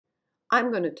I'm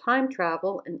going to time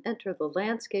travel and enter the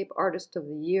Landscape Artist of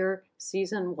the Year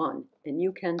Season 1, and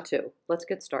you can too. Let's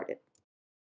get started.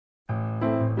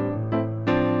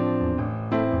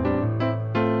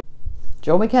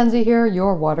 Joe Mackenzie here,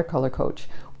 your watercolor coach.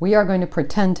 We are going to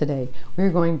pretend today. We are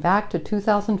going back to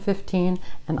 2015,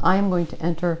 and I am going to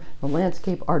enter the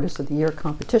Landscape Artist of the Year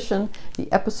competition, the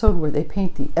episode where they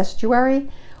paint the estuary,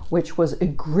 which was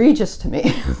egregious to me.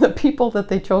 The people that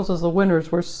they chose as the winners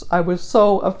I was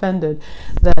so offended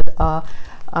that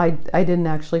I didn't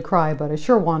actually cry, but I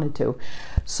sure wanted to.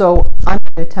 So I'm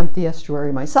going to attempt the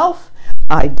estuary myself.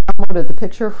 I downloaded the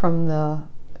picture from the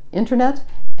internet,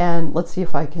 and let's see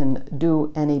if I can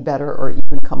do any better or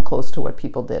even come close to what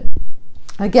people did.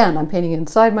 Again, I'm painting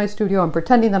inside my studio. I'm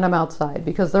pretending that I'm outside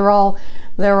because it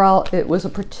was a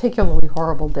particularly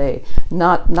horrible day.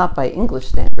 Not by English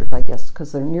standards, I guess,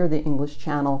 because they're near the English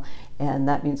Channel, and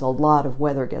that means a lot of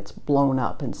weather gets blown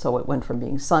up. And so it went from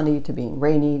being sunny to being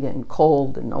rainy and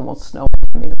cold and almost snowing.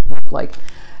 I mean, it looked like,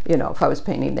 you know, if I was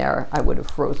painting there, I would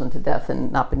have frozen to death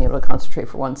and not been able to concentrate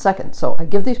for 1 second. So I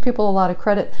give these people a lot of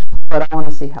credit, but I want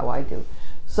to see how I do.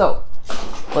 So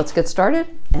let's get started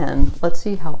and let's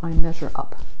see how I measure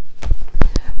up.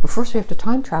 But first we have to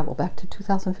time travel back to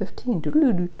 2015.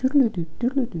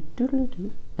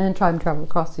 And time travel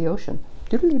across the ocean.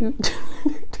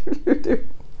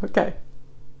 Okay.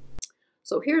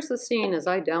 So here's the scene as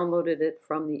I downloaded it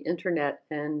from the internet,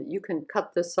 and you can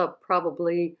cut this up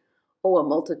probably a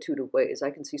multitude of ways. I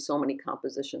can see so many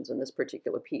compositions in this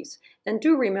particular piece. And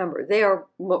do remember, they are,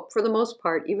 for the most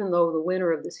part, even though the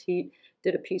winner of this heat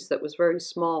did a piece that was very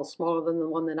small, smaller than the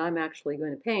one that I'm actually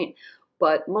going to paint,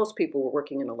 but most people were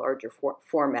working in a larger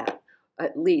format,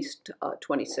 at least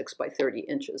 26 by 30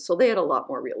 inches. So they had a lot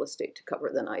more real estate to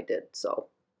cover than I did. So,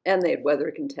 and they had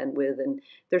weather to contend with, and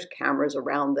there's cameras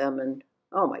around them, and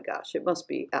oh my gosh, it must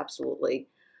be absolutely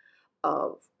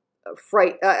not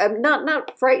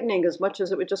frightening as much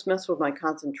as it would just mess with my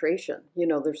concentration. You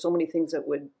know, there's so many things that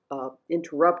would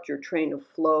interrupt your train of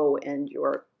flow and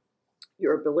your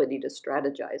ability to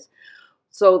strategize.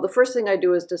 So the first thing I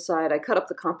do is decide. I cut up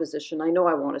the composition. I know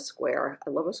I want a square. I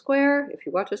love a square. If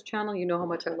you watch this channel, you know how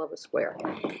much I love a square.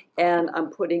 And I'm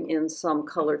putting in some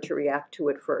color to react to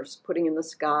it first. Putting in the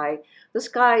sky. The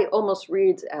sky almost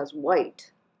reads as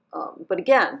white. But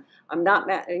again, I'm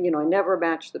not, I never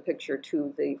match the picture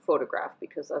to the photograph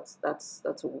because that's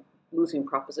a losing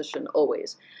proposition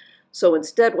always. So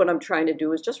instead, what I'm trying to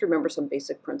do is just remember some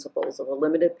basic principles of a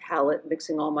limited palette,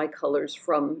 mixing all my colors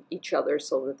from each other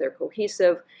so that they're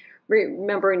cohesive,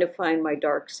 remembering to find my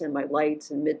darks and my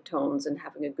lights and midtones and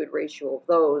having a good ratio of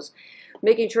those,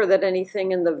 making sure that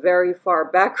anything in the very far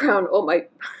background, oh my,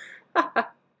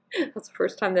 that's the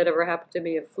first time that ever happened to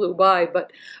me. It flew by,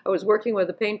 but I was working with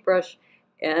a paintbrush,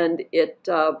 and it,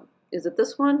 is it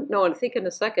this one? No, I think in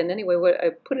a second. Anyway, I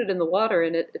put it in the water,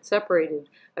 and it separated.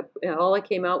 All I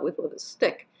came out with was a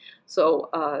stick. So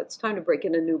it's time to break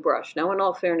in a new brush. Now, in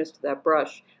all fairness to that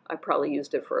brush, I probably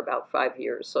used it for about 5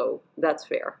 years, so that's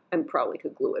fair. I probably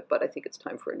could glue it, but I think it's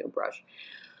time for a new brush.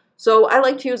 So I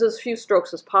like to use as few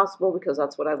strokes as possible because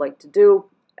that's what I like to do.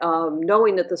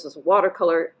 Knowing that this is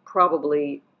watercolor,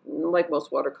 probably, like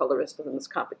most watercolorists in this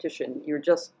competition, you're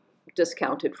just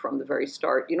discounted from the very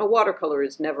start. You know, watercolor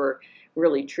is never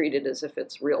really treated as if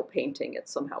it's real painting.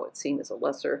 It's seen as a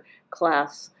lesser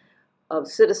class of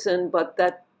citizen, but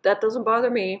that doesn't bother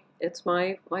me. It's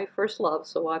my first love,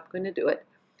 so I'm going to do it.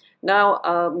 Now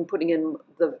I'm putting in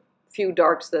the few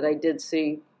darks that I did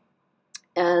see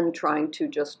and trying to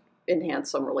just enhance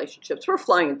some relationships. We're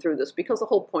flying through this because the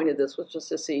whole point of this was just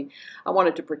to see, I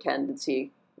wanted to pretend and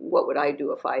see what would I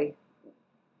do if I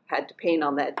had to paint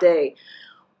on that day.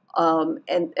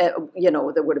 You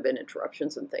know, there would have been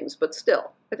interruptions and things, but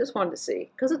still, I just wanted to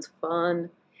see because it's fun.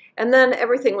 And then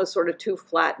everything was sort of too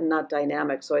flat and not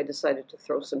dynamic, so I decided to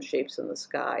throw some shapes in the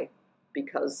sky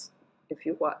because if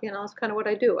you watch, you know, it's kind of what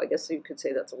I do. I guess you could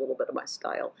say that's a little bit of my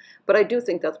style. But I do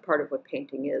think that's part of what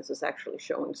painting is actually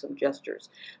showing some gestures.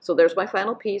 So there's my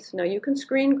final piece. Now you can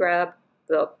screen grab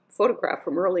the photograph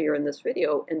from earlier in this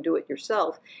video and do it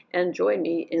yourself and join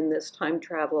me in this time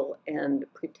travel and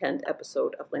pretend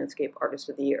episode of Landscape Artist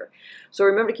of the Year. So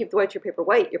remember to keep the white your paper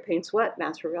white, your paint's wet,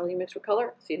 master value mixed with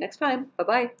color. See you next time.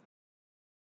 Bye-bye.